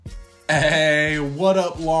Hey, what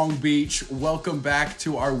up, Long Beach? Welcome back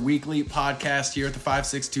to our weekly podcast here at the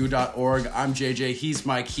 562.org. I'm JJ, he's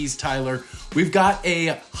Mike, he's Tyler. We've got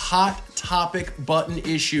a hot topic button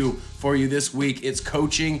issue for you this week. It's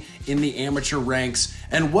coaching in the amateur ranks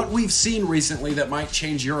and what we've seen recently that might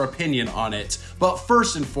change your opinion on it. But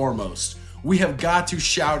first and foremost, we have got to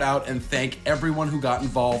shout out and thank everyone who got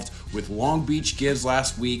involved with Long Beach Gives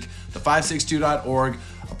last week. The 562.org,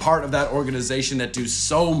 a part of that organization that do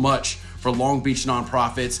so much for Long Beach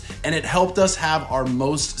nonprofits, and it helped us have our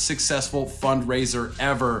most successful fundraiser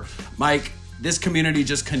ever. Mike, this community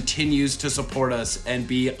just continues to support us and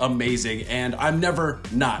be amazing, and I'm never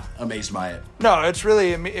not amazed by it. No,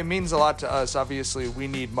 it means a lot to us. Obviously, we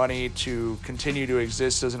need money to continue to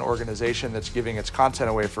exist as an organization that's giving its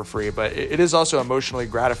content away for free, but it is also emotionally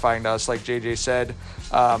gratifying to us, like JJ said.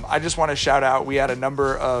 I just want to shout out, we had a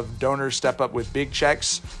number of donors step up with big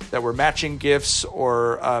checks that were matching gifts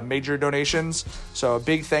or major donations. So a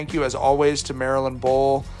big thank you, as always, to Marilyn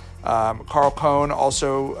Bowl. Carl Cohn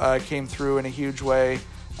also came through in a huge way.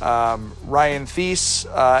 Ryan Thies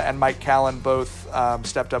and Mike Callan both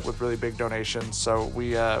stepped up with really big donations. So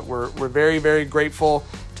we're very, very grateful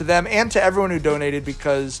to them and to everyone who donated,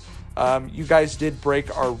 because you guys did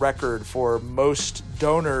break our record for most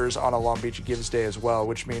donors on a Long Beach Gives Day as well,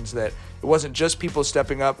 which means that it wasn't just people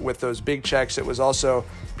stepping up with those big checks. It was also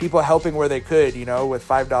people helping where they could, with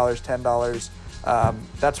 $5, $10.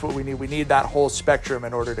 That's what we need. We need that whole spectrum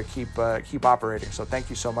in order to keep operating. So thank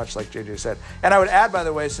you so much, like JJ said. And I would add, by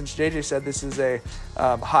the way, since JJ said this is a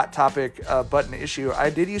Hot Topic button issue, I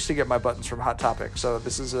did used to get my buttons from Hot Topic. So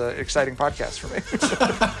this is an exciting podcast for me.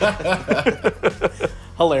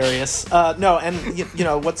 Hilarious. No, and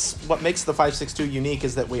what makes the 562 unique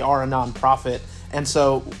is that we are a nonprofit. And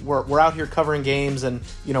so we're out here covering games, and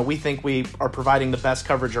we think we are providing the best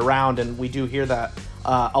coverage around, and we do hear that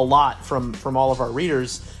a lot from all of our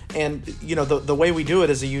readers. And the way we do it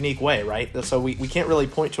is a unique way, right? So we can't really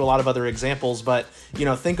point to a lot of other examples, but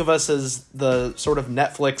think of us as the sort of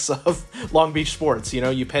Netflix of Long Beach sports.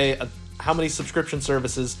 You pay how many subscription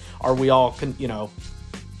services are we all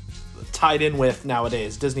tied in with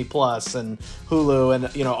nowadays? Disney Plus and Hulu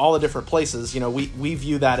and all the different places. We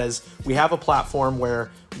view that as we have a platform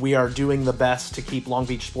where we are doing the best to keep Long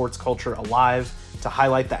Beach sports culture alive, to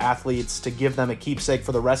highlight the athletes, to give them a keepsake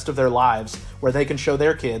for the rest of their lives, where they can show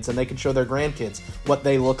their kids and they can show their grandkids what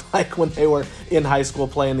they look like when they were in high school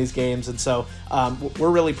playing these games. And so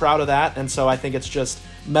we're really proud of that. And so I think it's just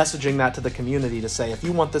messaging that to the community to say, if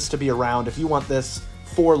you want this to be around, if you want this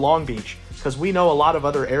for Long Beach, because we know a lot of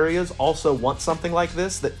other areas also want something like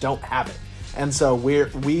this that don't have it. And so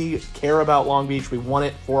we care about Long Beach. We want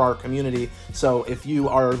it for our community. So if you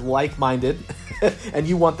are like-minded and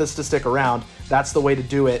you want this to stick around, that's the way to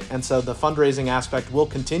do it. And so the fundraising aspect will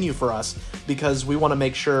continue for us, because we want to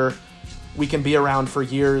make sure we can be around for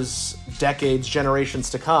years, decades, generations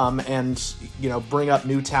to come, and bring up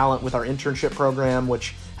new talent with our internship program,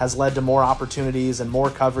 which has led to more opportunities and more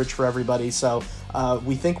coverage for everybody. So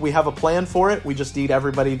we think we have a plan for it. We just need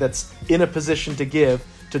everybody that's in a position to give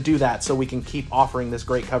to do that, so we can keep offering this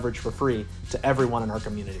great coverage for free to everyone in our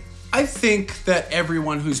community. I think that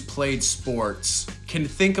everyone who's played sports can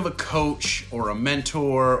think of a coach or a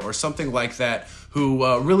mentor or something like that who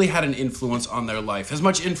really had an influence on their life, as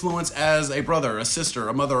much influence as a brother, a sister,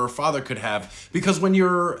 a mother, or father could have. Because when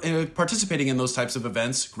you're participating in those types of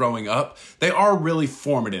events growing up, they are really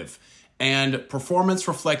formative, and performance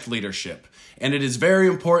reflects leadership. And it is very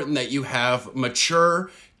important that you have mature,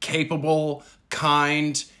 capable,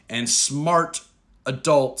 kind, and smart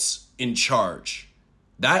adults in charge.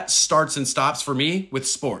 That starts and stops for me with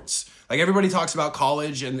sports. Like, everybody talks about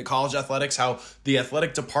college and the college athletics, how the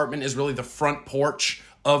athletic department is really the front porch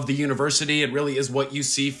of the university. It really is what you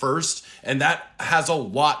see first. And that has a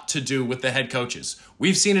lot to do with the head coaches.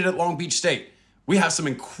 We've seen it at Long Beach State. We have some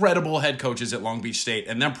incredible head coaches at Long Beach State,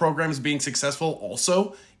 and their programs being successful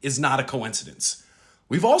also is not a coincidence.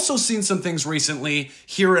 We've also seen some things recently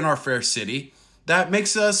here in our fair city that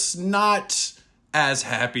makes us not as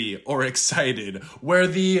happy or excited, where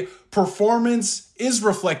the performance is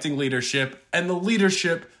reflecting leadership and the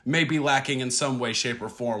leadership may be lacking in some way, shape, or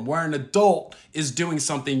form, where an adult is doing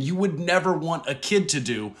something you would never want a kid to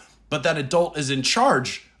do, but that adult is in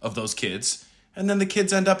charge of those kids, and then the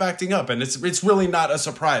kids end up acting up, and it's really not a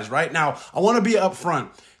surprise. Right now, I want to be upfront.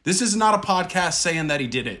 This is not a podcast saying that he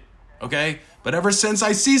did it, okay? But ever since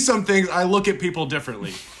I see some things, I look at people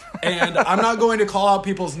differently. And I'm not going to call out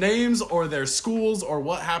people's names or their schools or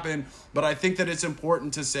what happened, but I think that it's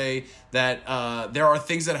important to say that there are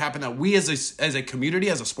things that happen that we as a community,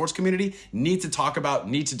 as a sports community, need to talk about,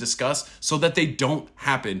 need to discuss so that they don't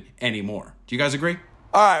happen anymore. Do you guys agree?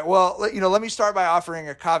 All right. Well, let me start by offering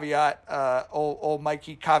a caveat. Old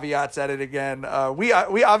Mikey caveats at it again. We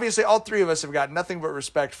obviously, all three of us have got nothing but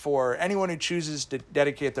respect for anyone who chooses to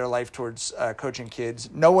dedicate their life towards coaching kids.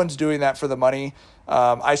 No one's doing that for the money.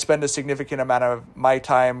 I spend a significant amount of my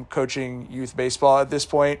time coaching youth baseball at this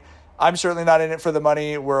point. I'm certainly not in it for the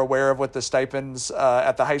money. We're aware of what the stipends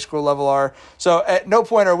at the high school level are. So at no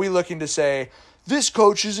point are we looking to say, this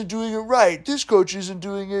coach isn't doing it right. This coach isn't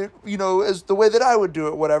doing it, as the way that I would do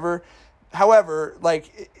it, whatever. However,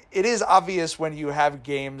 it is obvious when you have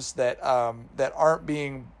games that aren't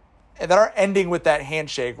ending with that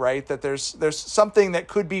handshake, right? That there's something that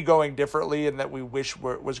could be going differently and that we wish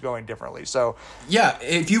was going differently. So yeah,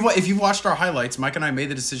 if you've watched our highlights, Mike and I made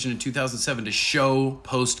the decision in 2007 to show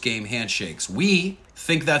post-game handshakes. We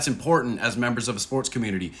think that's important as members of a sports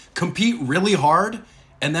community. Compete really hard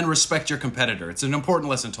and then respect your competitor. It's an important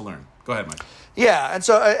lesson to learn. Go ahead, Mike. Yeah, and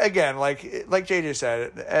so again, like JJ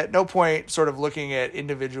said, at no point sort of looking at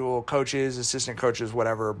individual coaches, assistant coaches,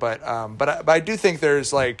 whatever. But I do think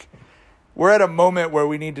there's we're at a moment where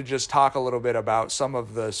we need to just talk a little bit about some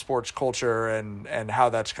of the sports culture and how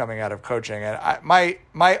that's coming out of coaching. And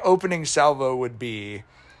my opening salvo would be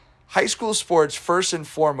high school sports first and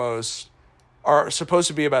foremost are supposed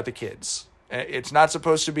to be about the kids. It's not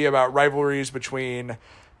supposed to be about rivalries between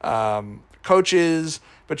coaches,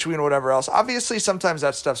 between whatever else. Obviously, sometimes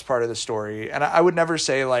that stuff's part of the story. And I would never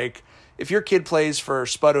say, if your kid plays for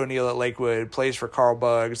Spud O'Neill at Lakewood, plays for Carl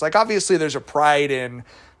Buggs, obviously there's a pride in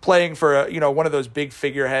playing for, one of those big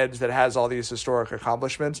figureheads that has all these historic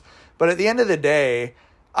accomplishments. But at the end of the day,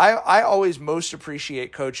 I always most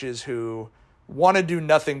appreciate coaches who want to do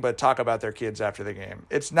nothing but talk about their kids after the game.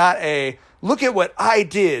 It's not a, look at what I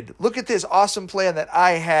did. Look at this awesome plan that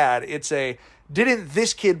I had. It's a, didn't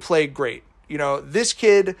this kid play great? This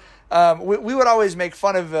kid, we would always make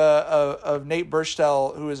fun of Nate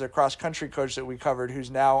Burstell, who is a cross-country coach that we covered, who's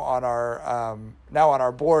now on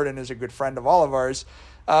our board and is a good friend of all of ours.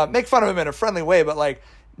 Make fun of him in a friendly way, but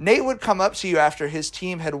Nate would come up to you after his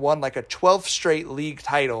team had won a 12th straight league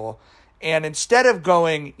title. And instead of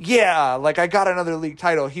going, yeah, I got another league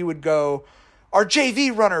title, he would go, our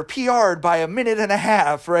JV runner PR'd by a minute and a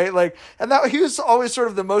half, right? And that he was always sort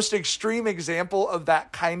of the most extreme example of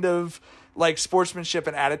that kind of sportsmanship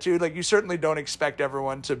and attitude. You certainly don't expect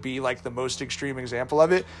everyone to be the most extreme example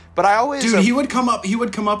of it. But I always, he would come up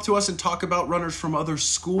to us and talk about runners from other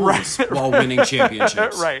schools while winning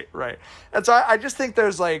championships. Right. And so I just think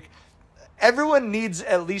there's everyone needs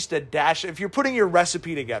at least a dash. If you're putting your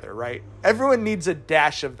recipe together, right? Everyone needs a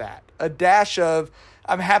dash of that. A dash of,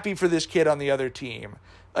 I'm happy for this kid on the other team.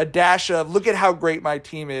 A dash of, look at how great my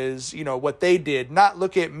team is, what they did. Not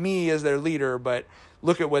look at me as their leader, but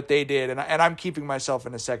look at what they did. And I'm keeping myself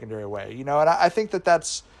in a secondary way, And I think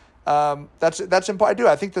that's important. I do.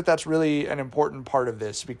 I think that's really an important part of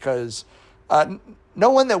this because no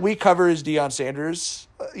one that we cover is Deion Sanders.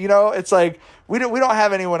 It's we don't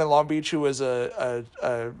have anyone in Long Beach who was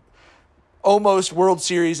a almost World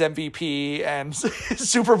Series MVP and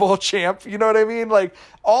Super Bowl champ. You know what I mean?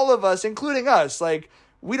 All of us, including us,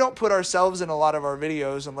 we don't put ourselves in a lot of our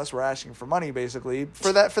videos unless we're asking for money, basically,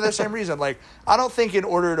 for the same reason. I don't think in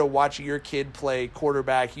order to watch your kid play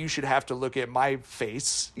quarterback, you should have to look at my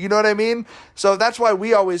face. You know what I mean? So that's why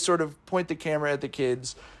we always sort of point the camera at the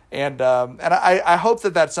kids. And I hope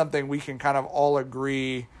that that's something we can kind of all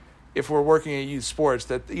agree if we're working at youth sports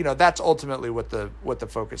that, that's ultimately what the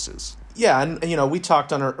focus is. Yeah. And, we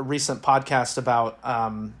talked on a recent podcast about,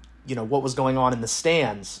 what was going on in the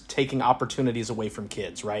stands, taking opportunities away from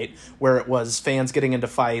kids, right? Where it was fans getting into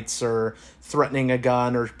fights or threatening a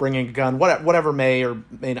gun or bringing a gun, whatever may or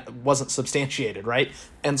may not, wasn't substantiated, right?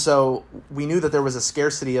 And so we knew that there was a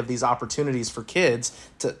scarcity of these opportunities for kids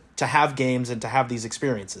to have games and to have these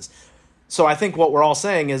experiences. So I think what we're all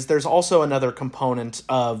saying is there's also another component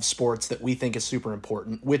of sports that we think is super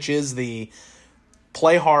important, which is the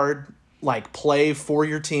play hard, play for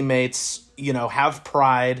your teammates, have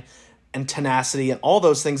pride and tenacity and all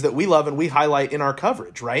those things that we love and we highlight in our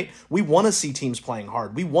coverage, right? We want to see teams playing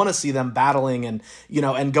hard. We want to see them battling and,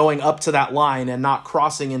 and going up to that line and not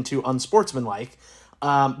crossing into unsportsmanlike.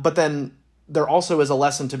 But then there also is a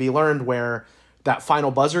lesson to be learned where that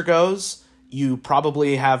final buzzer goes. You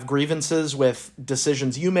probably have grievances with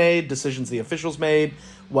decisions you made, decisions the officials made,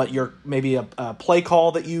 maybe a play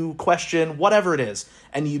call that you question, whatever it is.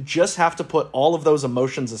 And you just have to put all of those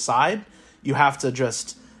emotions aside. You have to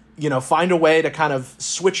just find a way to kind of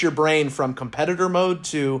switch your brain from competitor mode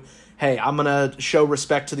to, hey, I'm going to show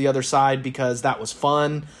respect to the other side because that was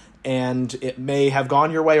fun and it may have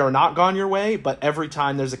gone your way or not gone your way, but every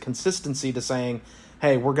time there's a consistency to saying,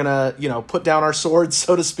 hey, we're going to, put down our swords,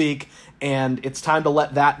 so to speak, and it's time to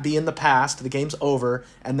let that be in the past. The game's over,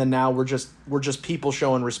 and then now we're just people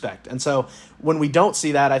showing respect. And so when we don't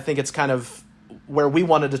see that, I think it's kind of where we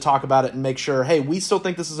wanted to talk about it and make sure, hey, we still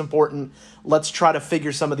think this is important. Let's try to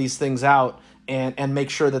figure some of these things out and make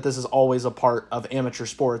sure that this is always a part of amateur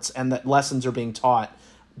sports and that lessons are being taught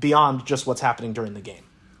beyond just what's happening during the game.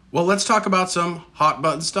 Well, let's talk about some hot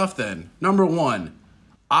button stuff then. Number one,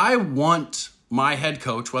 I want my head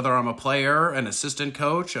coach, whether I'm a player, an assistant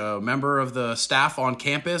coach, a member of the staff on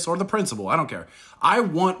campus, or the principal, I don't care. I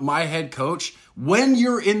want my head coach, when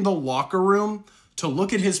you're in the locker room, to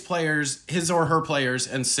look at his or her players,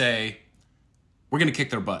 and say, we're going to kick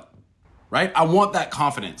their butt, right? I want that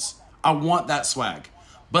confidence. I want that swag.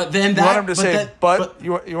 But then you want him to say butt?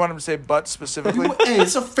 You want him to say butt specifically? Hey,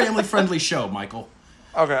 it's a family-friendly show, Michael.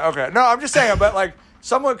 Okay. No, I'm just saying, but like,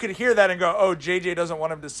 someone could hear that and go, oh, JJ doesn't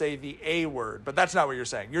want him to say the A word. But that's not what you're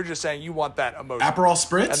saying. You're just saying you want that emotion. Aperol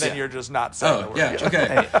Spritz? And then you're just not saying the word. Yeah, okay.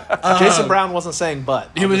 Hey, Jason Brown wasn't saying but.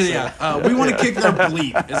 We want to kick their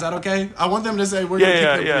bleep. Is that okay? I want them to say we're going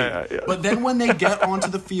to kick their bleep. Yeah. But then when they get onto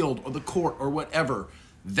the field or the court or whatever,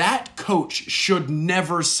 that coach should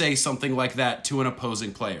never say something like that to an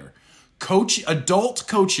opposing player. Adult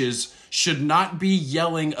coaches should not be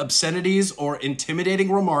yelling obscenities or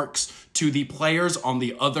intimidating remarks to the players on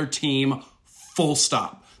the other team, full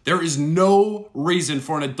stop. There is no reason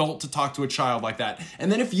for an adult to talk to a child like that.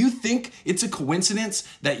 And then if you think it's a coincidence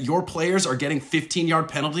that your players are getting 15-yard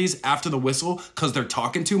penalties after the whistle because they're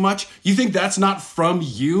talking too much, you think that's not from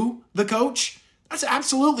you, the coach? That's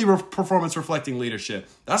absolutely performance-reflecting leadership.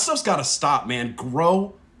 That stuff's got to stop, man.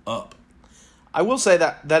 Grow up. I will say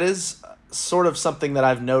that is sort of something that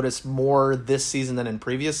I've noticed more this season than in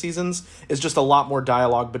previous seasons, is just a lot more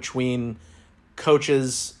dialogue between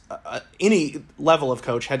coaches, any level of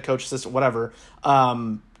coach, head coach, assistant, whatever,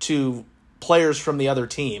 to players from the other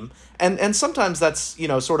team. And sometimes that's,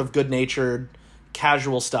 sort of good-natured,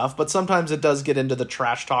 casual stuff, but sometimes it does get into the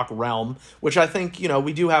trash talk realm, which I think,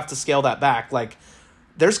 we do have to scale that back. Like,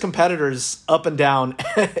 there's competitors up and down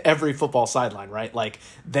every football sideline, right? Like,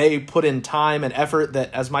 they put in time and effort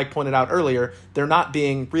that, as Mike pointed out earlier, they're not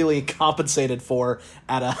being really compensated for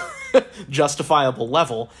at a justifiable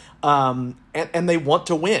level. And they want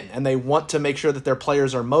to win, and they want to make sure that their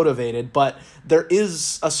players are motivated, but there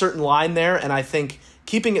is a certain line there, and I think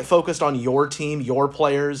keeping it focused on your team, your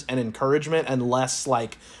players, and encouragement, and less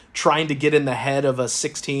like trying to get in the head of a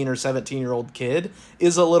 16 or 17-year-old kid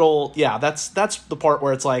is a little, that's the part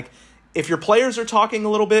where it's like, if your players are talking a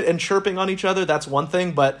little bit and chirping on each other, that's one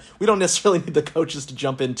thing, but we don't necessarily need the coaches to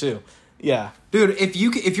jump in too. Yeah. Dude, if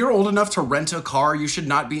you're old enough to rent a car, you should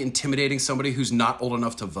not be intimidating somebody who's not old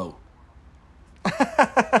enough to vote.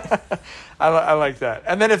 I like that.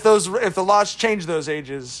 And then if the laws change those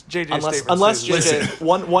ages, JJ unless JJ,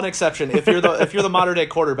 one exception, if you're the modern day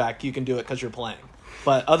quarterback, you can do it because you're playing.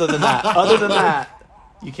 But other than that,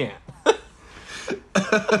 you can't.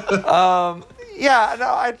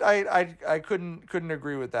 I couldn't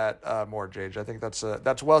agree with that more, Jage. I think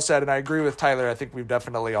that's well said, and I agree with Tyler. I think we've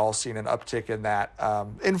definitely all seen an uptick in that.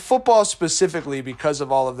 In football specifically, because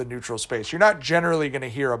of all of the neutral space, you're not generally going to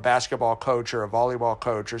hear a basketball coach or a volleyball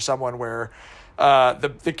coach or someone where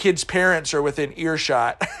the kids' parents are within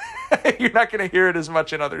earshot. You're not going to hear it as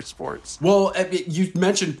much in other sports. Well, you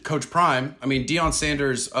mentioned Coach Prime. I mean, Deion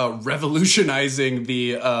Sanders revolutionizing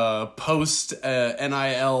the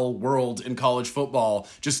post-NIL world in college football,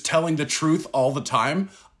 just telling the truth all the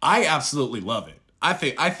time. I absolutely love it. I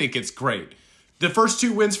think it's great. The first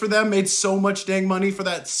 2 wins for them made so much dang money for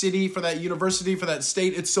that city, for that university, for that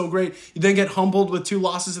state. It's so great. You then get humbled with 2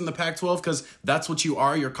 losses in the Pac-12 because that's what you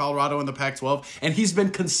are. You're Colorado in the Pac-12. And he's been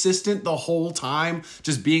consistent the whole time,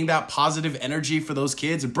 just being that positive energy for those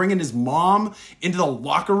kids and bringing his mom into the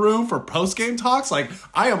locker room for post-game talks. Like,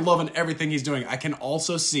 I am loving everything he's doing. I can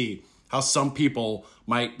also see how some people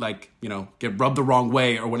might, get rubbed the wrong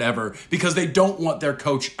way or whatever because they don't want their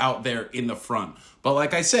coach out there in the front. But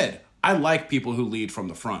like I said, I like people who lead from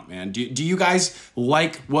the front, man. Do you guys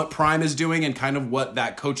like what Prime is doing and kind of what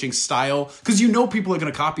that coaching style? Because people are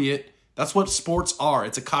going to copy it. That's what sports are.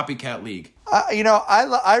 It's a copycat league.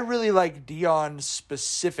 I really like Deion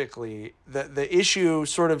specifically. The issue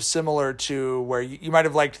sort of similar to where you might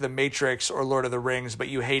have liked The Matrix or Lord of the Rings, but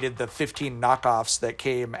you hated the 15 knockoffs that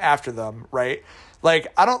came after them, right?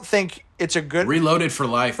 Like, I don't think it's a good reloaded for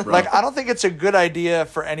life, bro. Like, I don't think it's a good idea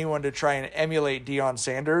for anyone to try and emulate Deion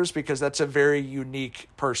Sanders because that's a very unique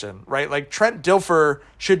person, right? Like, Trent Dilfer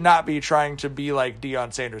should not be trying to be like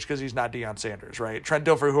Deion Sanders because he's not Deion Sanders, right? Trent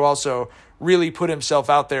Dilfer, who also really put himself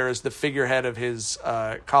out there as the figurehead of his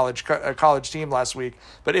college team last week,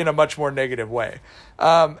 but in a much more negative way.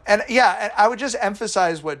 And I would just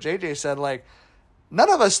emphasize what JJ said, like, none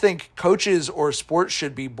of us think coaches or sports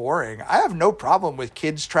should be boring. I have no problem with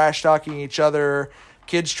kids trash talking each other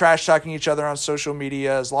on social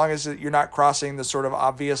media, as long as you're not crossing the sort of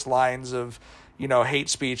obvious lines of, hate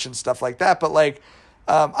speech and stuff like that. But like,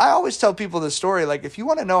 I always tell people this story. Like, if you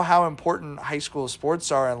want to know how important high school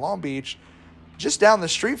sports are in Long Beach, just down the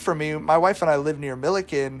street from me, my wife and I live near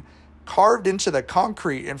Milliken. Carved into the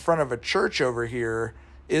concrete in front of a church over here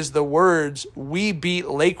is the words, "We beat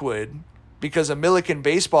Lakewood," because a Milliken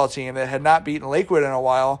baseball team that had not beaten Lakewood in a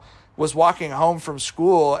while was walking home from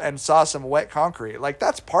school and saw some wet concrete. Like,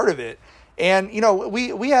 that's part of it. And,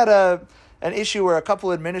 we had an issue where a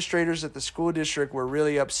couple administrators at the school district were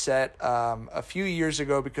really upset a few years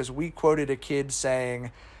ago because we quoted a kid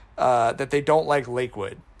saying that they don't like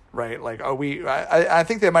Lakewood. Right, like, I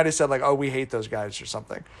think they might have said, like, "Oh, we hate those guys" or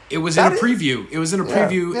something. It was in a preview.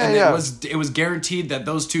 And it was guaranteed that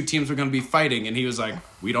those two teams were going to be fighting, and he was like,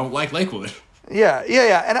 "We don't like Lakewood." Yeah,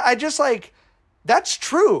 and I just, like, that's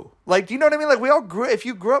true. Like, do you know what I mean? Like, if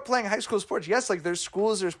you grew up playing high school sports, yes, like, there's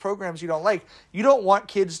schools, there's programs you don't like. You don't want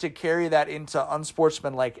kids to carry that into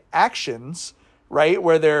unsportsmanlike actions, right?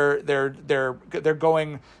 Where they're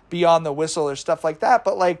going beyond the whistle or stuff like that.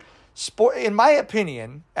 But, like, sport, in my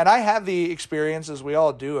opinion, and I have the experience, as we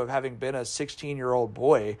all do, of having been a 16-year-old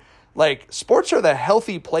boy, like, sports are the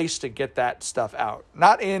healthy place to get that stuff out.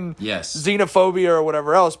 Not in xenophobia or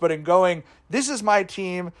whatever else, but in going, this is my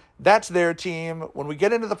team, that's their team. When we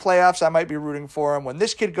get into the playoffs, I might be rooting for them. When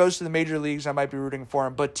this kid goes to the major leagues, I might be rooting for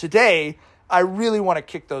him. But today, I really want to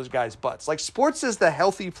kick those guys' butts. Like, sports is the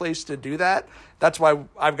healthy place to do that. That's why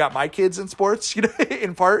I've got my kids in sports,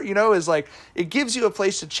 in part, is like, it gives you a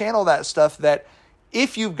place to channel that stuff that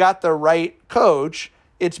if you've got the right coach,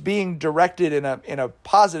 it's being directed in a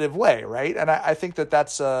positive way, right? And I think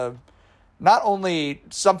that's not only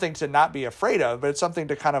something to not be afraid of, but it's something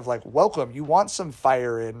to kind of like welcome. You want some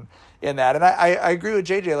fire in that. And I agree with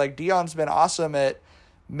JJ. Like, Deion's been awesome at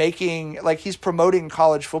making, like, he's promoting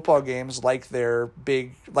college football games like they're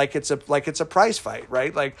big, like it's a prize fight,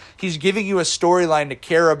 right? Like, he's giving you a storyline to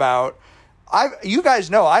care about. You guys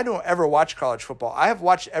know I don't ever watch college football. I have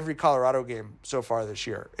watched every Colorado game so far this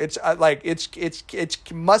year. It's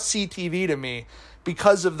it's must see TV to me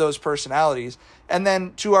because of those personalities. And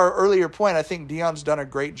then to our earlier point, I think Deion's done a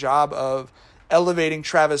great job of elevating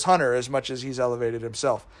Travis Hunter as much as he's elevated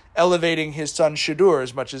himself, elevating his son Shadur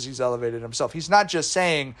as much as he's elevated himself. He's not just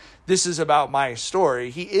saying, this is about my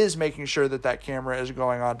story. He is making sure that camera is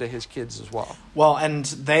going on to his kids as well. Well, and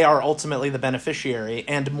they are ultimately the beneficiary,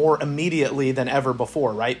 and more immediately than ever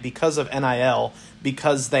before, right? Because of NIL,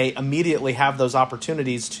 because they immediately have those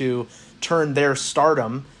opportunities to turn their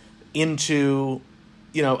stardom into,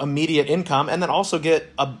 immediate income, and then also get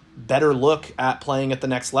a better look at playing at the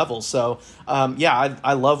next level. So,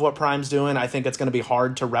 I love what Prime's doing. I think it's going to be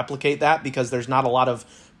hard to replicate that because there's not a lot of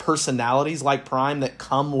personalities like Prime that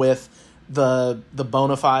come with the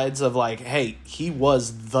bona fides of like, hey, he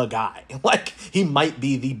was the guy. Like, he might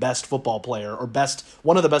be the best football player or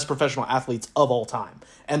one of the best professional athletes of all time.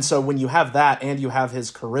 And so when you have that and you have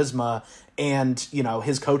his charisma and,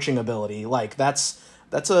 his coaching ability, like that's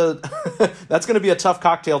going to be a tough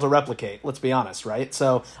cocktail to replicate, let's be honest, right?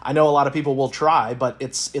 So I know a lot of people will try, but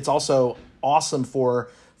it's also awesome for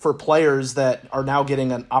players that are now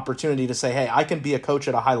getting an opportunity to say, hey, I can be a coach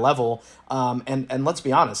at a high level. And let's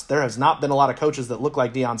be honest, there has not been a lot of coaches that look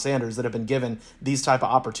like Deion Sanders that have been given these type of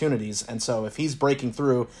opportunities. And so if he's breaking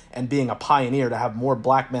through and being a pioneer to have more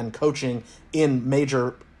black men coaching in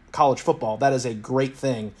major college football, that is a great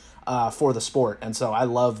thing for the sport. And so I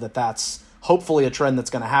love that that's hopefully a trend that's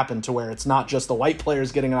going to happen to where it's not just the white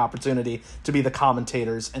players getting an opportunity to be the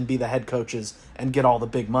commentators and be the head coaches and get all the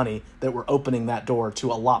big money, that we're opening that door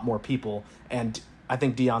to a lot more people. And I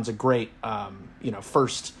think Deion's a great,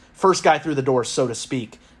 first guy through the door, so to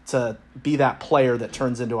speak, to be that player that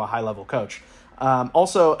turns into a high-level coach.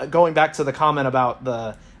 Also, going back to the comment about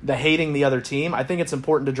the hating the other team, I think it's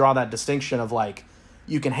important to draw that distinction of, like,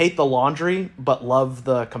 you can hate the laundry but love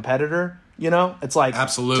the competitor. It's like,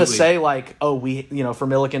 absolutely, to say like, oh, we, for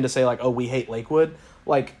Milliken to say like, oh, we hate Lakewood.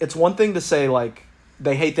 Like, it's one thing to say like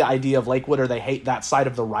they hate the idea of Lakewood or they hate that side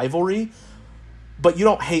of the rivalry, but you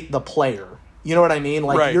don't hate the player. You know what I mean?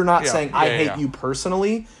 Like, right. You're not saying I hate you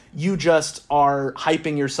personally. You just are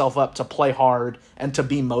hyping yourself up to play hard and to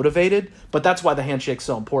be motivated. But that's why the handshake's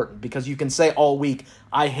so important, because you can say all week,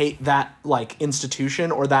 I hate that like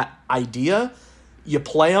institution or that idea. You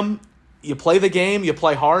play the game, you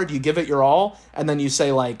play hard, you give it your all, and then you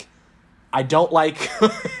say like, I don't like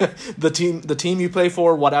the team you play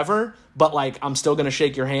for, whatever, but like I'm still going to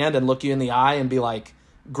shake your hand and look you in the eye and be like,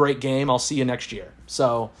 great game, I'll see you next year.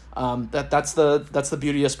 So that's the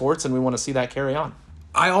beauty of sports, and we want to see that carry on.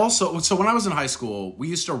 So when I was in high school, we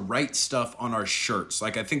used to write stuff on our shirts.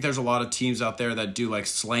 Like, I think there's a lot of teams out there that do like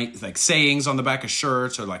slang, like sayings on the back of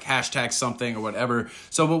shirts, or like hashtag something or whatever.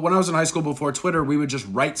 But when I was in high school before Twitter, we would just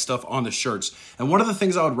write stuff on the shirts. And one of the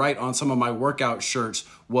things I would write on some of my workout shirts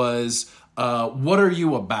was, what are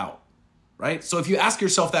you about? Right? So if you ask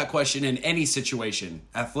yourself that question in any situation,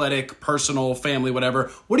 athletic, personal, family,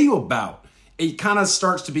 whatever, what are you about? It kind of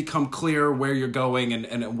starts to become clear where you're going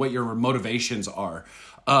and what your motivations are.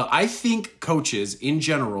 I think coaches in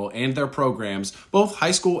general and their programs, both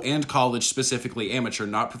high school and college, specifically amateur,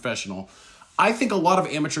 not professional, I think a lot of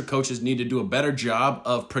amateur coaches need to do a better job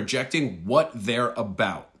of projecting what they're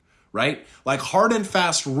about, right? Like hard and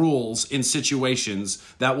fast rules in situations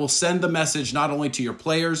that will send the message not only to your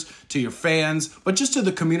players, to your fans, but just to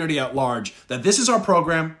the community at large that this is our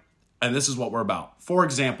program, and this is what we're about. For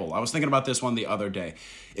example, I was thinking about this one the other day.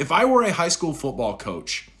 If I were a high school football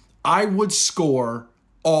coach, I would score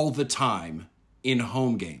all the time in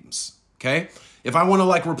home games, okay? If I want to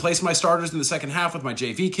like replace my starters in the second half with my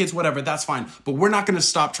JV kids, whatever, that's fine. But we're not going to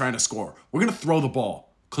stop trying to score. We're going to throw the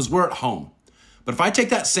ball because we're at home. But if I take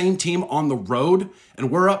that same team on the road and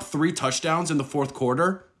we're up 3 touchdowns in the fourth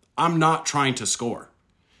quarter, I'm not trying to score.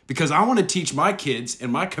 Because I want to teach my kids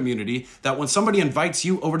in my community that when somebody invites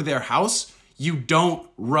you over to their house, you don't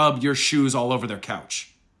rub your shoes all over their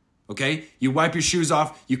couch, okay? You wipe your shoes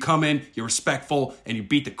off, you come in, you're respectful, and you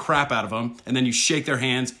beat the crap out of them, and then you shake their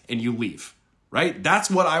hands and you leave, right?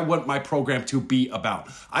 That's what I want my program to be about.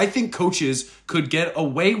 I think coaches could get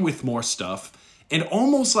away with more stuff and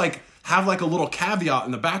almost like have like a little caveat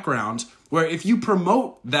in the background where if you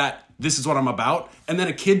promote that this is what I'm about, and then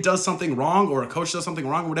a kid does something wrong or a coach does something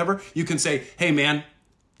wrong or whatever, you can say, hey man,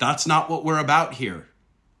 that's not what we're about here.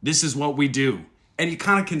 This is what we do. And it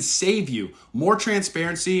kind of can save you. More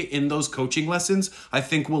transparency in those coaching lessons, I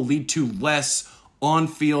think, will lead to less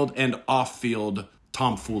on-field and off-field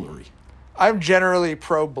tomfoolery. I'm generally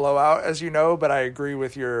pro blowout, as you know, but I agree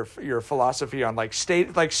with your philosophy on state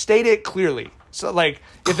it clearly. So like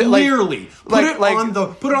if clearly put it on the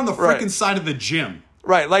freaking right. side of the gym.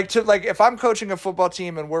 Right, if I'm coaching a football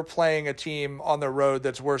team and we're playing a team on the road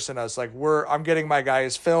that's worse than us, I'm getting my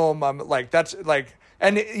guys film. I'm like that's like,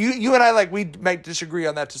 and you and I we might disagree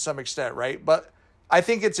on that to some extent, right? But I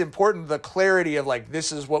think it's important the clarity of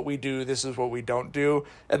this is what we do, this is what we don't do,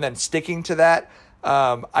 and then sticking to that.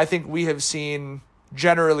 I think we have seen,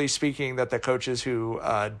 generally speaking, that the coaches who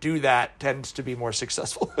do that tends to be more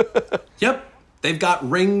successful. Yep, they've got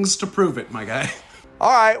rings to prove it, my guy. All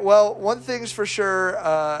right, well, one thing's for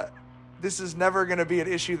sure, this is never going to be an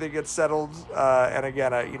issue that gets settled. And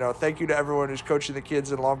again, thank you to everyone who's coaching the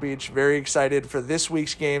kids in Long Beach. Very excited for this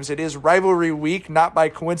week's games. It is rivalry week, not by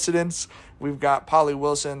coincidence. We've got Poly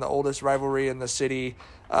Wilson, the oldest rivalry in the city.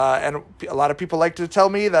 And a lot of people like to tell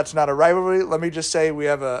me that's not a rivalry. Let me just say we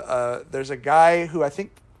have there's a guy who I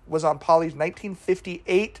think was on Poly's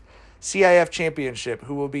 1958 CIF championship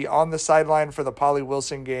who will be on the sideline for the Poly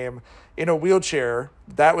Wilson game in a wheelchair.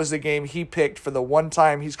 That was the game he picked for the one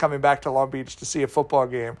time he's coming back to Long Beach to see a football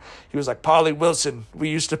game. He was like, Poly Wilson, we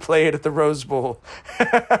used to play it at the Rose Bowl.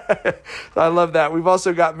 I love that. We've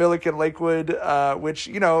also got Milliken Lakewood, which,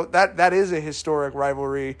 that is a historic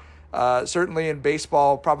rivalry. Certainly in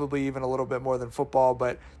baseball, probably even a little bit more than football,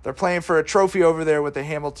 but they're playing for a trophy over there with the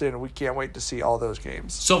Hamilton. We can't wait to see all those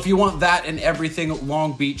games. So if you want that and everything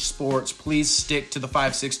Long Beach sports, please stick to the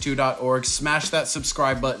 562.org, smash that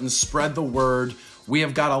subscribe button, spread the word. We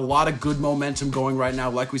have got a lot of good momentum going right now,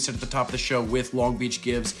 like we said at the top of the show, with Long Beach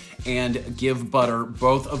Gives and Give Butter,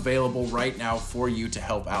 both available right now for you to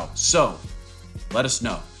help out. So let us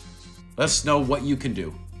know. Let us know what you can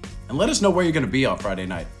do. And let us know where you're going to be on Friday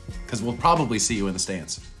night, because we'll probably see you in the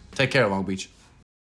stands. Take care, Long Beach.